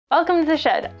Welcome to the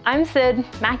shed. I'm Syd,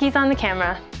 Mackie's on the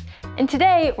camera, and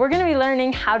today we're going to be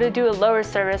learning how to do a lower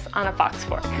service on a Fox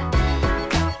fork.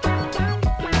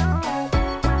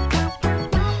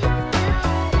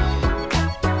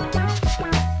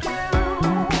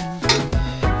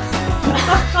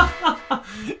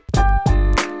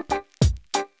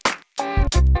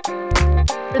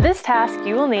 For this task,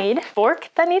 you will need a fork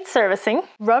that needs servicing,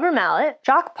 rubber mallet,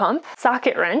 shock pump,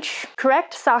 socket wrench,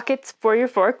 correct sockets for your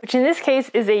fork, which in this case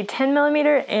is a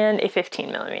 10mm and a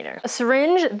 15mm, a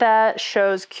syringe that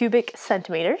shows cubic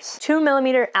centimeters,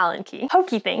 2mm Allen key,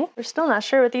 pokey thing, we're still not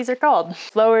sure what these are called,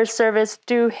 lower service,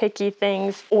 doohickey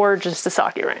things, or just a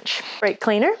socket wrench, brake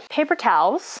cleaner, paper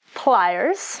towels,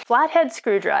 pliers, flathead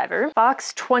screwdriver,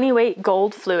 Fox 20 weight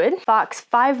gold fluid, Fox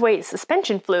 5 weight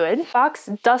suspension fluid, Fox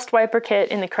dust wiper kit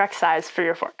in the correct size for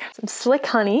your fork, some slick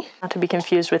honey, not to be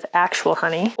confused with actual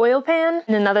honey, oil pan,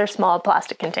 and another small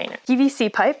plastic container,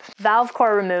 PVC pipe, valve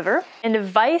core remover, and a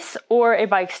vise or a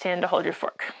bike stand to hold your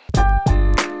fork.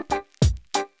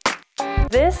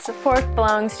 This fork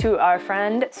belongs to our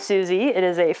friend Susie. It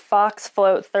is a Fox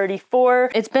Float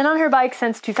 34. It's been on her bike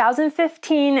since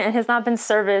 2015 and has not been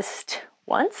serviced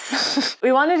once.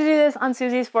 We wanted to do this on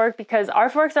Susie's fork because our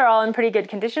forks are all in pretty good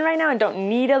condition right now and don't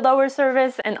need a lower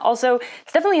service, and also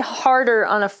it's definitely harder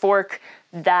on a fork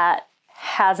that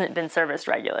hasn't been serviced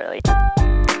regularly.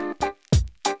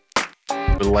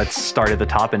 Let's start at the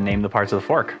top and name the parts of the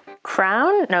fork.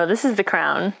 Crown? No, this is the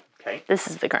crown. Okay. This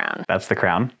is the crown. That's the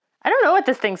crown. I don't know what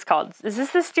this thing's called. Is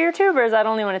this the steer tube or is that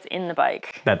only when it's in the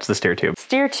bike? That's the steer tube.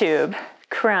 Steer tube,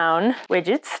 crown,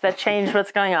 widgets that change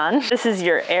what's going on. This is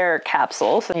your air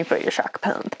capsule, so you put your shock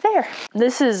pump there.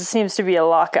 This seems to be a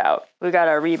lockout. We got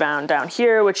our rebound down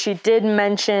here, which she did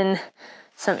mention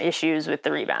some issues with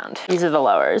the rebound. These are the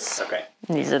lowers. Okay.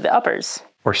 And these are the uppers.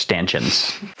 Or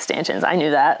stanchions. Stanchions, I knew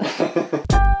that.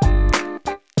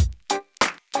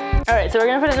 All right, so we're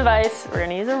gonna put it in the vise. We're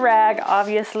gonna use a rag,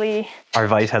 obviously. Our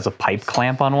vise has a pipe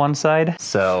clamp on one side,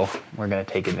 so we're gonna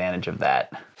take advantage of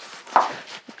that.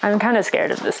 I'm kind of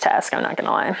scared of this task, I'm not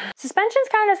gonna lie. Suspension's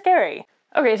kind of scary.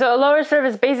 Okay, so a lower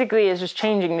service basically is just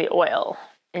changing the oil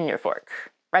in your fork,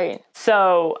 right?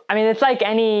 So, I mean, it's like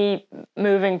any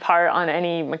moving part on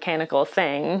any mechanical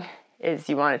thing is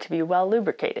you want it to be well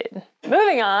lubricated.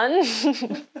 Moving on.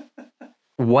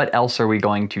 What else are we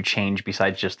going to change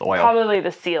besides just the oil? Probably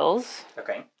the seals.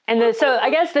 Okay. And so I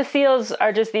guess the seals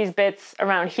are just these bits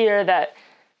around here that,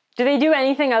 do they do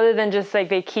anything other than just like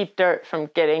they keep dirt from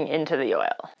getting into the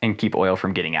oil? And keep oil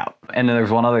from getting out. And then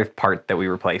there's one other part that we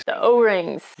replaced. The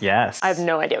O-rings. Yes. I have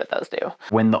no idea what those do.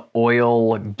 When the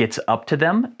oil gets up to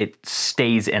them, it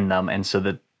stays in them, and so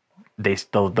that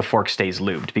the fork stays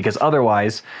lubed. Because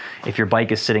otherwise, if your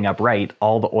bike is sitting upright,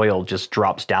 all the oil just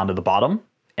drops down to the bottom,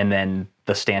 and then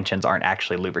the stanchions aren't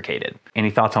actually lubricated. Any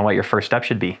thoughts on what your first step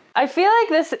should be? I feel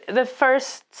like the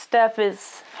first step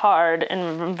is hard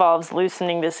and involves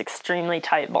loosening this extremely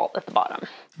tight bolt at the bottom.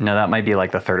 No, that might be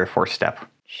like the third or fourth step.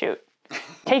 Shoot.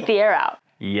 Take the air out.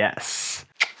 Yes.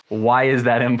 Why is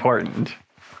that important?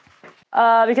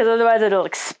 Because otherwise it'll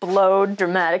explode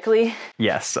dramatically.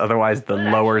 Yes, otherwise the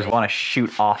lowers want to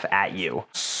shoot off at you.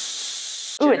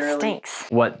 Ooh, it stinks.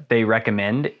 What they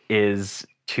recommend is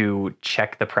to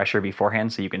check the pressure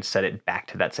beforehand so you can set it back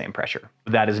to that same pressure.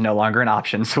 That is no longer an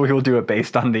option, so we will do it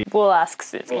based on the... We'll ask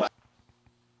Susie.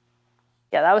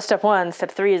 Yeah, that was step 1. Step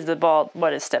 3 is the bolt.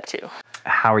 What is step 2?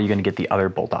 How are you going to get the other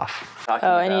bolt off?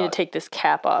 Oh, I need to take this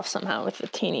cap off somehow with the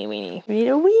teeny weeny. We need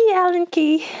a wee Allen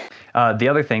key. The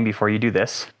other thing before you do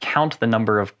this, count the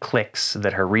number of clicks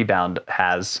that her rebound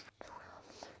has.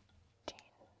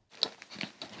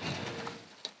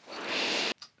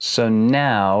 So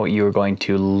now you're going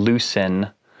to loosen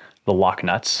the lock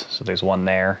nuts. So there's one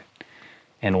there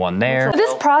and one there. So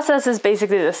this process is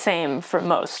basically the same for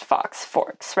most Fox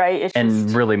forks, right?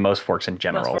 And really most forks in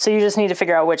general. So you just need to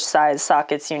figure out which size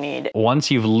sockets you need.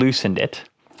 Once you've loosened it,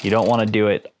 you don't want to do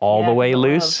it all the way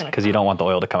loose because you don't want the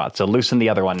oil to come out. So loosen the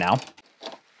other one now.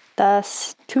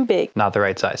 That's too big. Not the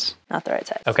right size. Not the right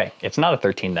size. Okay, it's not a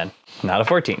 13 then. Not a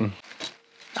 14.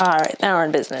 All right, now we're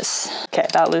in business. Okay,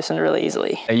 that loosened really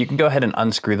easily. You can go ahead and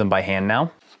unscrew them by hand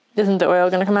now. Isn't the oil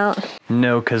gonna come out?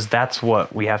 No, because that's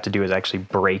what we have to do is actually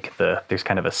break there's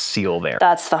kind of a seal there.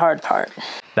 That's the hard part.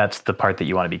 That's the part that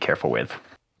you want to be careful with.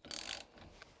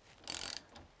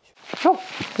 Oh,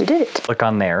 we did it. Look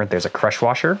on there, there's a crush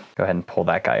washer. Go ahead and pull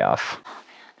that guy off. Oh,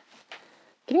 man.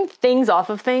 Getting things off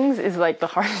of things is like the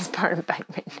hardest part of bike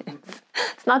maintenance.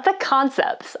 It's not the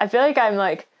concepts. I feel like I'm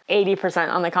like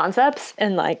 80% on the concepts,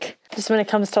 and like just when it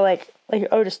comes to like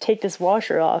oh, just take this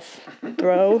washer off,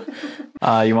 bro.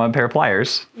 You want a pair of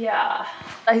pliers? Yeah.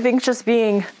 I think just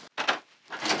being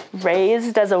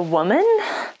raised as a woman,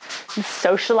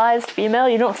 socialized female,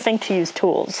 you don't think to use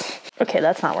tools. Okay,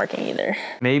 that's not working either.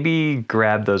 Maybe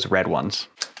grab those red ones.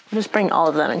 Just bring all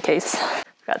of them in case.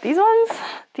 Got these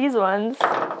ones.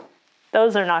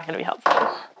 Those are not gonna be helpful.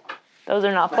 Those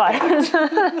are not pliers.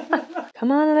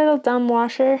 Come on, little dumb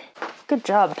washer. Good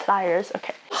job, pliers.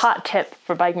 Okay. Hot tip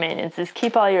for bike maintenance is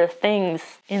keep all your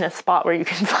things in a spot where you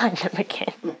can find them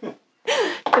again.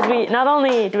 Because not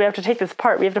only do we have to take this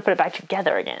apart, we have to put it back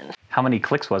together again. How many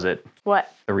clicks was it?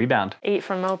 What? The rebound. 8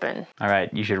 from open. All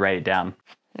right, you should write it down.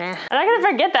 Nah, I'm not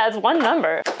gonna forget that, it's one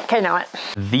number. Okay, now what?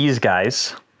 These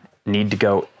guys need to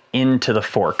go into the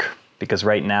fork because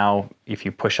right now, if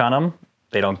you push on them,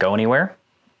 they don't go anywhere,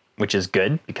 which is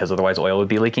good because otherwise oil would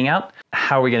be leaking out.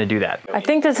 How are we gonna do that? I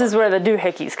think this is where the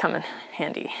doohickeys come in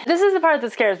handy. This is the part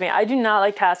that scares me. I do not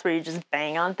like tasks where you just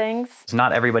bang on things.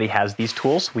 Not everybody has these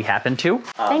tools. We happen to.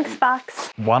 Thanks,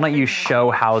 Fox. Why don't you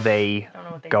show how they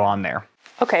go on there?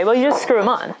 Okay, well you just screw them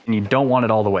on. And you don't want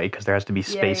it all the way because there has to be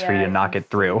space for you to knock it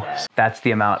through. That's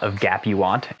the amount of gap you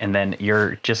want, and then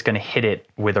you're just gonna hit it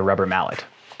with a rubber mallet.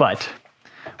 But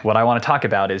what I wanna talk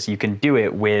about is you can do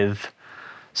it with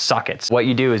sockets. What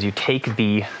you do is you take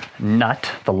the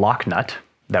nut, the lock nut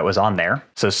that was on there,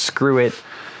 so screw it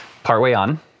partway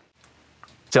on.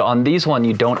 So on these one,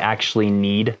 you don't actually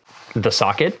need the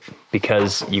socket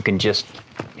because you can just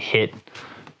hit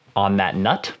on that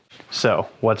nut. So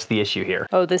what's the issue here?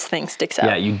 Oh, this thing sticks out.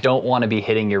 Yeah, you don't want to be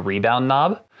hitting your rebound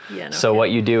knob. Yeah, no so kidding.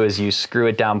 what you do is you screw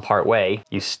it down part way,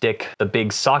 you stick the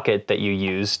big socket that you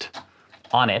used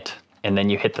on it, and then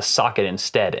you hit the socket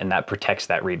instead, and that protects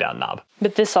that rebound knob.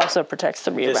 But this also protects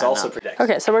the rebound. This also knob. protects.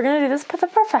 Okay, so we're gonna do this the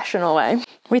professional way.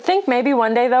 We think maybe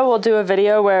one day though we'll do a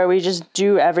video where we just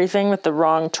do everything with the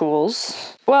wrong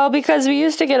tools. Well, because we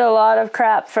used to get a lot of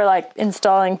crap for like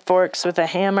installing forks with a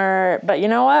hammer, but you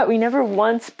know what? We never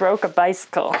once broke a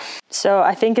bicycle. So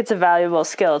I think it's a valuable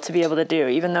skill to be able to do,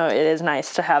 even though it is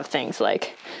nice to have things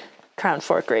like Crown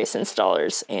Fork Race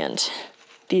installers and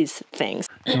these things.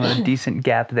 You want a decent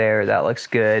gap there, that looks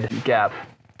good. Gap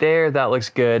there, that looks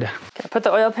good. Okay, put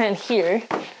the oil pan here,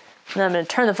 and then I'm gonna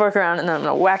turn the fork around and then I'm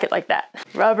gonna whack it like that.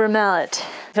 Rubber mallet.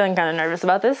 I'm feeling kind of nervous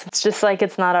about this. It's just like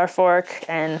it's not our fork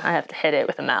and I have to hit it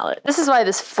with a mallet. This is why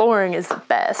this flooring is the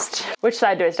best. Which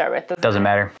side do I start with? Doesn't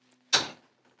matter.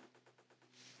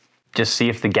 Just see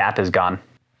if the gap is gone.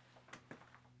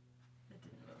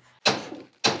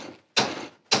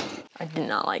 I did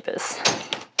not like this.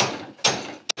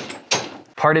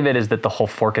 Part of it is that the whole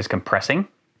fork is compressing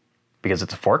because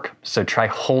it's a fork. So try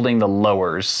holding the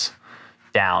lowers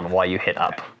down while you hit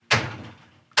up.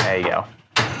 There you go.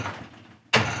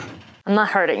 I'm not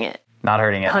hurting it. Not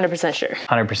hurting it. 100% sure.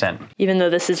 100%. Even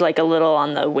though this is like a little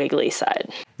on the wiggly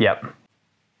side. Yep.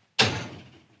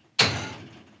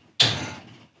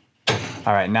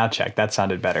 All right, now check. That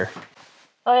sounded better.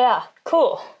 Oh yeah,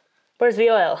 cool. Where's the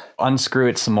oil? Unscrew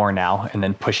it some more now and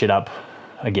then push it up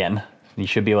again. You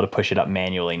should be able to push it up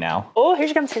manually now. Oh, here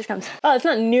she comes, here she comes. Oh, it's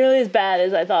not nearly as bad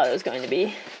as I thought it was going to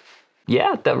be.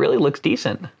 Yeah, that really looks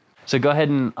decent. So go ahead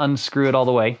and unscrew it all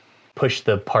the way. Push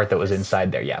the part that was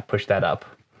inside there. Yeah, push that up.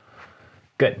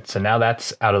 Good, so now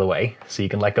that's out of the way. So you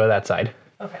can let go of that side.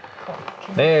 Okay, cool.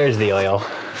 There's the oil.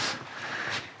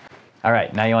 All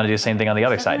right, now you want to do the same thing on the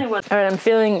other side. All right, I'm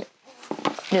feeling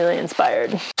really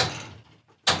inspired.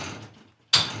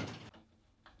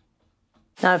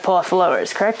 Now I pull off the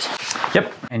lowers, correct?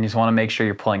 Yep, and you just want to make sure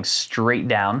you're pulling straight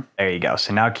down. There you go,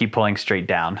 so now keep pulling straight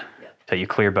down till you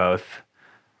clear both.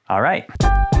 All right.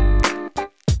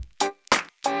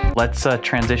 Let's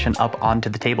transition up onto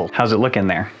the table. How's it looking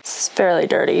there? It's fairly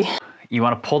dirty. You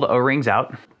want to pull the O-rings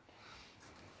out.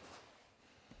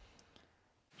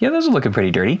 Yeah, those are looking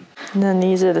pretty dirty. And then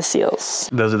these are the seals.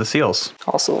 Those are the seals.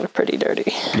 Also look pretty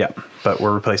dirty. Yep, but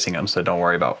we're replacing them, so don't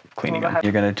worry about cleaning them.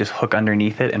 You're gonna just hook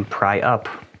underneath it and pry up.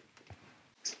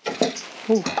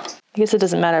 Ooh. I guess it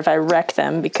doesn't matter if I wreck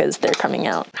them because they're coming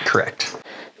out. Correct.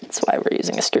 That's why we're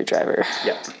using a screwdriver.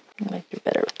 Yep. I might do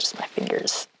better with just my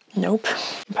fingers. Nope.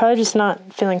 I'm probably just not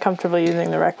feeling comfortable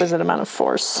using the requisite amount of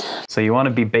force. So you want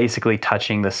to be basically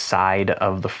touching the side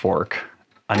of the fork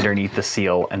underneath the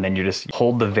seal, and then you just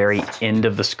hold the very end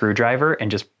of the screwdriver and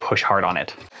just push hard on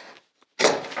it.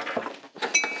 Okay,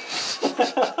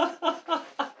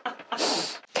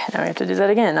 now we have to do that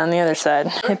again on the other side.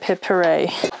 Hip hip hooray.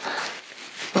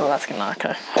 Oh, that's not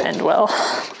gonna end well.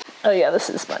 Oh yeah, this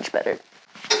is much better.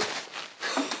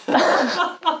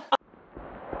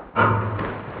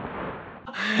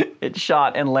 It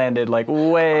shot and landed like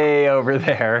way over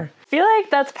there. I feel like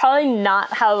that's probably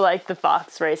not how like the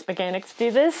Fox race mechanics do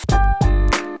this.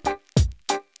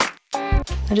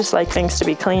 I just like things to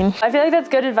be clean. I feel like that's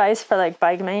good advice for like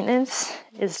bike maintenance,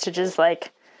 is to just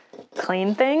like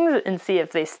clean things and see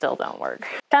if they still don't work.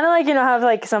 Kind of like, you know how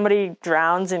like somebody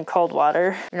drowns in cold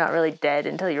water. You're not really dead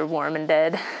until you're warm and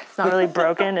dead. It's not really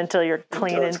broken until you're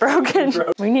clean and broken.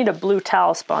 We need a blue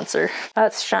towel sponsor.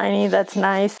 That's shiny, that's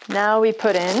nice. Now we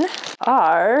put in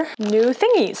our new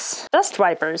thingies. Dust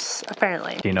wipers,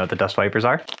 apparently. Do you know what the dust wipers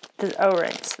are? The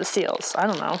O-rings, the seals. I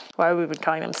don't know. Why have we been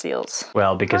calling them seals?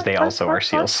 Well, because they also are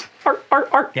seals.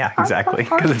 Yeah, exactly.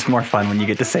 Because it's more fun when you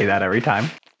get to say that every time.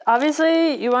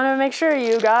 Obviously, you want to make sure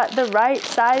you got the right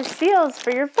size seals for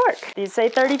your fork. These say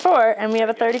 34, and we have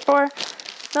a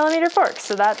 34mm fork,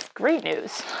 so that's great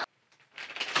news.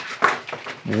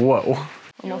 Whoa.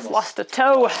 Almost lost a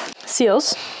toe.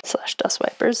 Seals / dust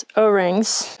wipers,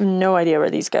 O-rings. No idea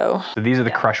where these go. So these are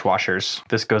the crush washers.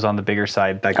 This goes on the bigger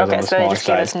side, that goes on the smaller side. Okay, so they just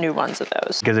gave us new ones of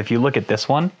those. Because if you look at this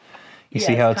one, you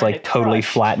see how it's like totally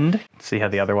flattened? See how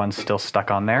the other one's still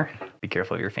stuck on there? Be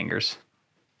careful of your fingers.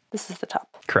 This is the top.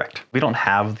 Correct. We don't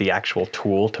have the actual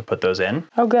tool to put those in.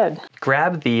 Oh, good.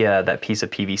 Grab the that piece of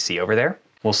PVC over there.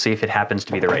 We'll see if it happens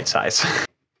to be the right size.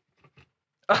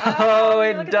 Oh,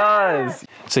 it does.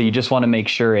 So you just want to make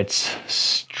sure it's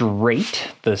straight.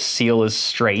 The seal is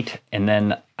straight. And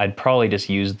then I'd probably just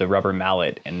use the rubber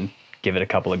mallet and give it a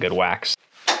couple of good whacks.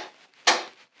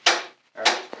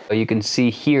 So you can see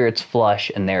here it's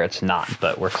flush and there it's not,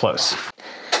 but we're close.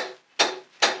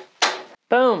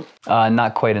 Boom.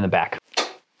 Not quite in the back.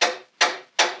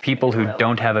 People who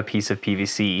don't have a piece of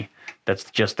PVC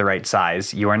that's just the right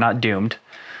size, you are not doomed.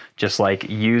 Just like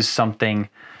use something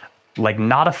like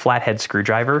not a flathead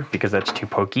screwdriver because that's too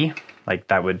pokey. Like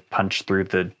that would punch through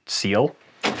the seal.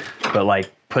 But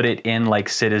like put it in like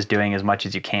Syd is doing as much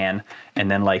as you can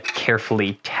and then like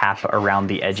carefully tap around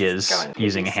the edges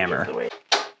using a hammer.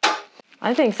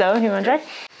 I think so. You want to check?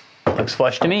 Looks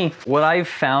flush to me. What I've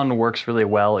found works really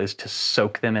well is to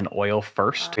soak them in oil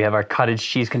first. We have our cottage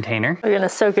cheese container. We're gonna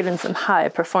soak it in some high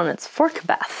performance fork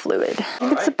bath fluid. I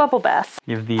think it's a bubble bath.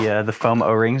 You have the foam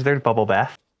O-rings, there's bubble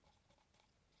bath.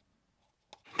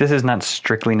 This is not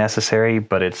strictly necessary,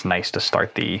 but it's nice to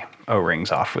start the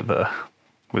O-rings off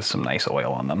with some nice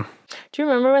oil on them. Do you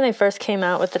remember when they first came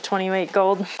out with the 20-weight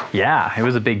gold? Yeah, it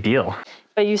was a big deal.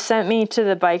 But you sent me to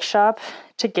the bike shop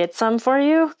to get some for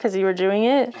you because you were doing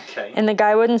it. Okay. And the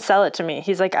guy wouldn't sell it to me.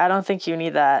 He's like, I don't think you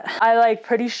need that. I like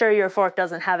pretty sure your fork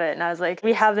doesn't have it. And I was like,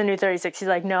 we have the new 36. He's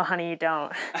like, no, honey, you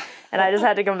don't. And I just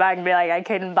had to come back and be like, I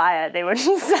couldn't buy it. They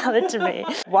wouldn't sell it to me.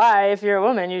 Why, if you're a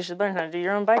woman, you should learn how to do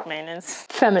your own bike maintenance.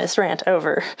 Feminist rant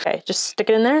over. Okay, just stick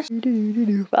it in there.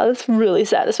 Wow, that's really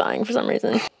satisfying for some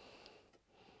reason.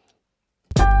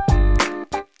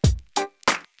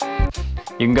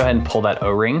 You can go ahead and pull that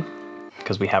O-ring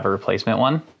because we have a replacement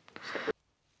one.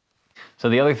 So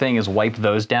the other thing is wipe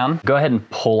those down. Go ahead and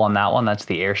pull on that one. That's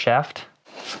the air shaft.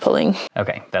 Pulling.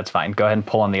 Okay, that's fine. Go ahead and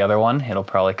pull on the other one. It'll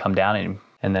probably come down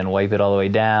and then wipe it all the way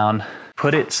down.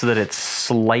 Put it so that it's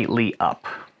slightly up.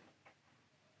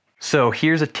 So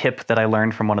here's a tip that I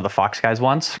learned from one of the Fox guys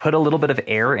once. Put a little bit of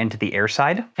air into the air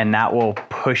side and that will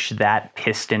push that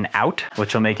piston out,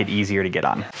 which will make it easier to get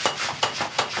on.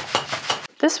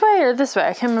 This way or this way?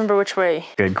 I can't remember which way.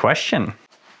 Good question.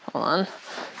 Hold on.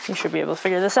 You should be able to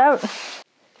figure this out.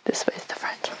 This way is the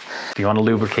front. You want to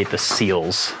lubricate the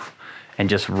seals and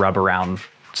just rub around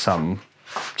some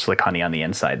slick honey on the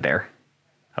inside there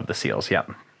of the seals. Yep.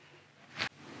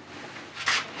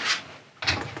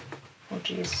 Oh,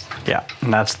 geez. Yeah,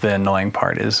 and that's the annoying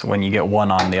part is when you get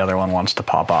one on, the other one wants to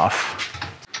pop off.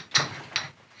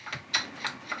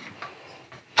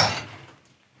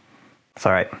 It's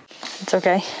all right. It's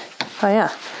okay. Oh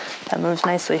yeah, that moves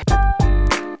nicely.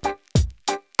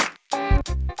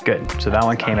 Good, so that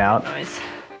one came out.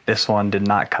 This one did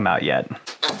not come out yet.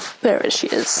 There she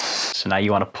is. So now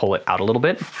you want to pull it out a little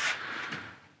bit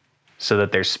so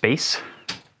that there's space.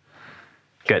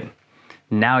 Good.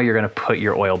 Now you're going to put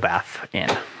your oil bath in,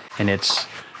 and it's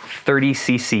 30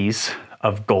 cc's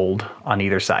of gold on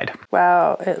either side.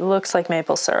 Wow, it looks like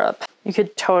maple syrup. You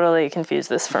could totally confuse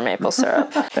this for maple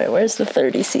syrup. Wait, where's the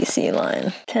 30 cc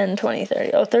line? 10, 20,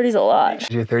 30. Oh, 30's a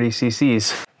lot. Your 30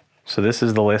 cc's. So this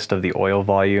is the list of the oil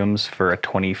volumes for a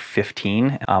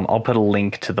 2015. I'll put a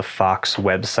link to the Fox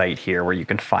website here where you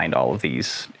can find all of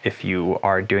these if you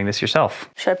are doing this yourself.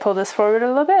 Should I pull this forward a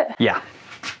little bit? Yeah.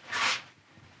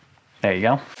 There you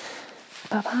go.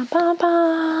 Ba, ba, ba,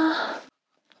 ba.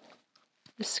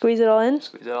 Just squeeze it all in.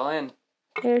 Squeeze it all in.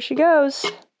 There she goes.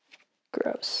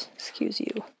 Gross. Excuse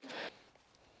you.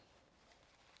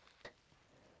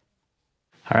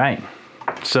 All right.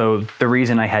 So the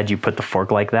reason I had you put the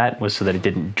fork like that was so that it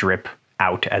didn't drip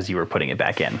out as you were putting it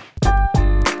back in.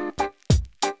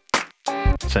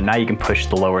 So now you can push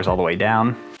the lowers all the way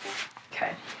down.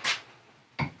 Okay.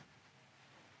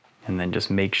 And then just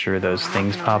make sure those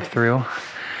things pop through.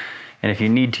 And if you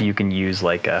need to, you can use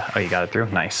like a, oh, you got it through?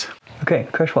 Nice. Okay,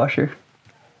 crush washer.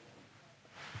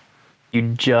 You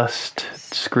just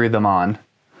screw them on.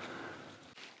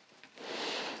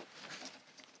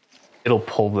 It'll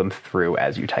pull them through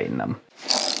as you tighten them.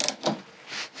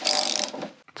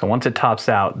 So once it tops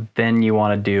out, then you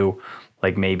want to do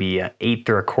like maybe an 1/8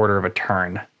 or 1/4 of a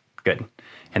turn. Good.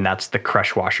 And that's the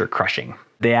crush washer crushing.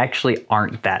 They actually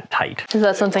aren't that tight. Is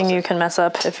that something you can mess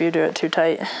up if you do it too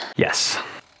tight? Yes.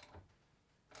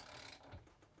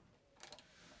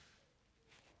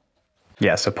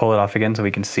 Yeah, so pull it off again so we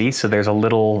can see. So there's a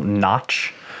little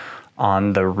notch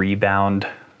on the rebound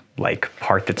like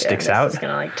part that sticks out. It's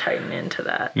gonna like tighten into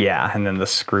that. Yeah, and then the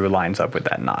screw lines up with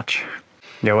that notch.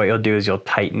 Yeah, what you'll do is you'll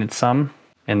tighten it some,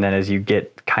 and then as you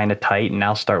get kind of tight,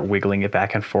 now start wiggling it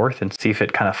back and forth and see if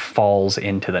it kind of falls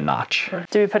into the notch.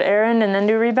 Do we put air in and then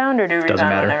do rebound, or do rebound Doesn't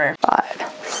matter. whenever?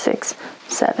 5, 6,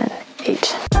 7,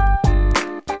 8.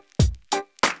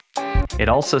 It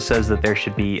also says that there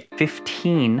should be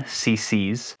 15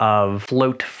 cc's of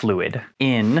float fluid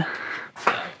in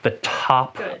the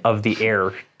top of the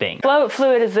air thing. Float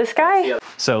fluid is this guy? Yep.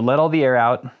 So let all the air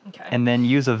out, Okay. and then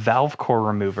use a valve core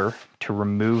remover to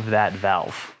remove that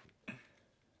valve.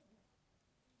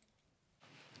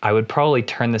 I would probably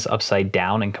turn this upside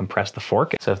down and compress the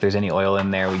fork. So if there's any oil in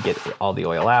there, we get all the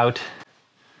oil out.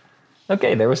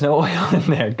 Okay, there was no oil in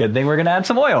there. Good thing we're gonna add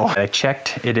some oil. I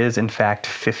checked, it is in fact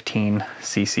 15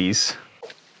 cc's.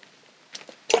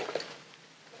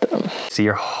 So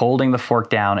you're holding the fork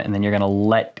down, and then you're gonna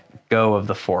let go of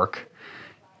the fork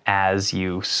as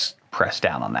you press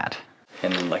down on that.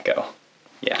 And then let go.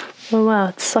 Yeah. Oh wow,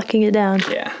 it's sucking it down.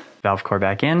 Yeah. Valve core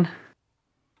back in.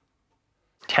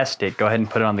 Test it, go ahead and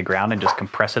put it on the ground and just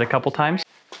compress it a couple times.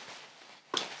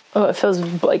 Oh, it feels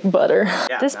like butter.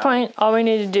 At this point, all we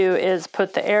need to do is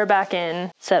put the air back in,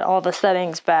 set all the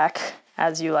settings back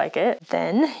as you like it,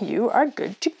 then you are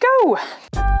good to go.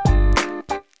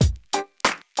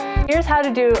 Here's how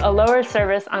to do a lower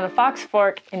service on a Fox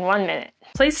fork in 1 minute.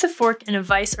 Place the fork in a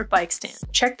vise or bike stand.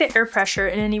 Check the air pressure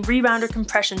and any rebound or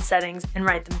compression settings and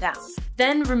write them down.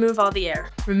 Then remove all the air.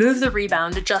 Remove the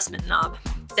rebound adjustment knob.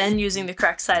 Then, using the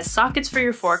correct size sockets for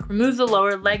your fork, remove the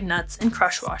lower leg nuts and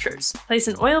crush washers. Place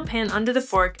an oil pan under the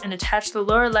fork and attach the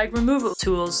lower leg removal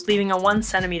tools, leaving a 1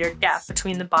 centimeter gap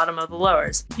between the bottom of the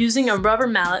lowers. Using a rubber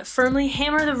mallet, firmly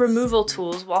hammer the removal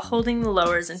tools while holding the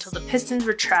lowers until the pistons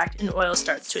retract and oil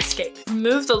starts to escape.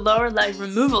 Remove the lower leg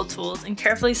removal tools and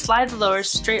carefully slide the lowers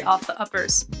straight off the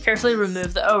uppers. Carefully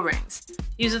remove the O-rings.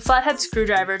 Use a flathead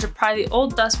screwdriver to pry the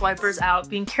old dust wipers out,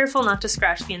 being careful not to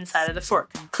scratch the inside of the fork.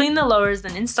 Clean the lowers,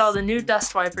 then install the new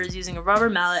dust wipers using a rubber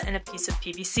mallet and a piece of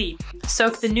PVC.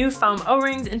 Soak the new foam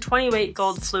O-rings in 20 weight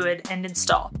gold fluid and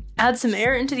install. Add some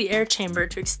air into the air chamber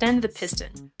to extend the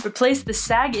piston. Replace the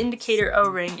sag indicator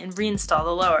O-ring and reinstall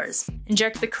the lowers.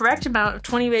 Inject the correct amount of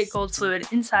 20 weight gold fluid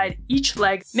inside each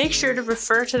leg. Make sure to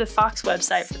refer to the Fox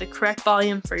website for the correct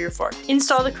volume for your fork.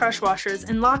 Install the crush washers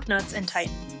and lock nuts and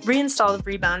tighten. Reinstall the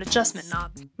rebound adjustment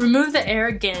knob. Remove the air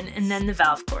again and then the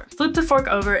valve core. Flip the fork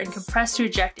over and compress to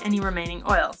eject any remaining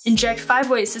oil. Inject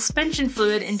 5-weight suspension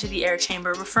fluid into the air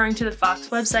chamber, referring to the Fox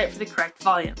website for the correct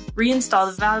volume.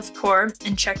 Reinstall the valve core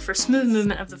and check for smooth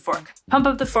movement of the fork. Pump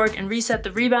up the fork and reset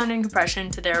the rebound and compression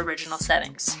to their original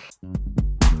settings.